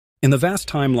In the vast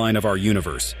timeline of our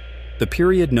universe, the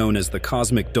period known as the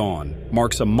Cosmic Dawn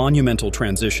marks a monumental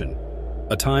transition,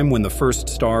 a time when the first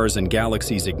stars and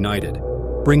galaxies ignited,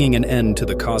 bringing an end to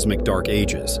the cosmic dark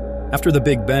ages. After the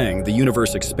Big Bang, the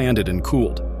universe expanded and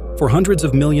cooled. For hundreds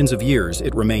of millions of years,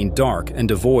 it remained dark and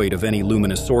devoid of any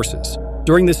luminous sources.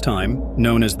 During this time,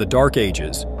 known as the Dark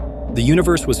Ages, the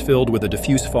universe was filled with a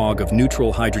diffuse fog of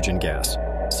neutral hydrogen gas,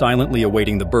 silently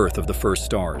awaiting the birth of the first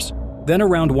stars. Then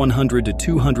around 100 to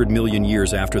 200 million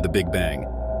years after the Big Bang,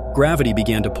 gravity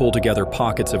began to pull together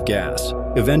pockets of gas,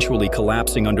 eventually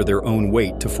collapsing under their own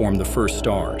weight to form the first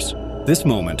stars. This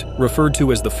moment, referred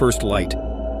to as the first light,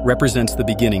 represents the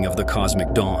beginning of the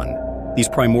cosmic dawn. These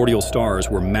primordial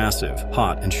stars were massive,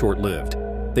 hot, and short-lived.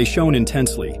 They shone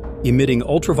intensely, emitting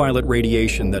ultraviolet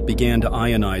radiation that began to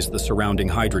ionize the surrounding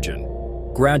hydrogen,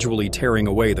 gradually tearing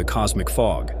away the cosmic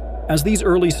fog. As these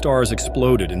early stars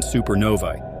exploded in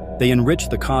supernovae, they enriched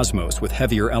the cosmos with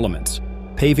heavier elements,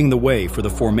 paving the way for the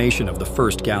formation of the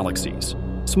first galaxies.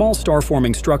 Small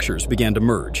star-forming structures began to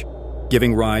merge,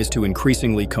 giving rise to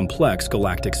increasingly complex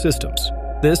galactic systems.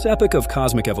 This epoch of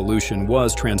cosmic evolution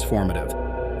was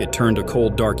transformative. It turned a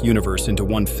cold, dark universe into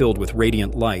one filled with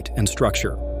radiant light and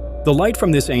structure. The light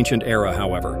from this ancient era,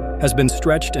 however, has been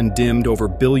stretched and dimmed over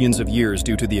billions of years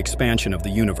due to the expansion of the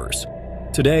universe.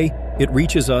 Today, it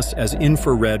reaches us as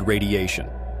infrared radiation.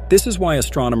 This is why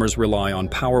astronomers rely on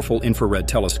powerful infrared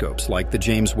telescopes like the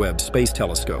James Webb Space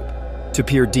Telescope to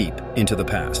peer deep into the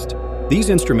past. These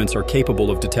instruments are capable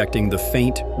of detecting the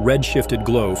faint, red-shifted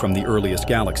glow from the earliest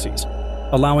galaxies,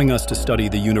 allowing us to study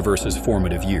the universe's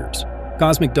formative years.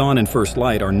 Cosmic dawn and first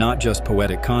light are not just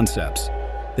poetic concepts.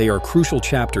 They are crucial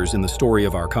chapters in the story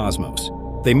of our cosmos.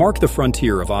 They mark the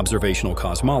frontier of observational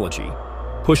cosmology,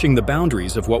 pushing the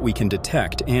boundaries of what we can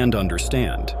detect and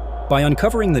understand. By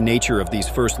uncovering the nature of these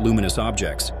first luminous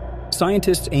objects,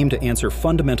 scientists aim to answer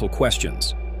fundamental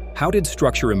questions. How did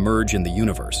structure emerge in the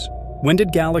universe? When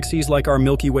did galaxies like our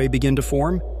Milky Way begin to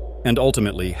form? And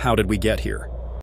ultimately, how did we get here?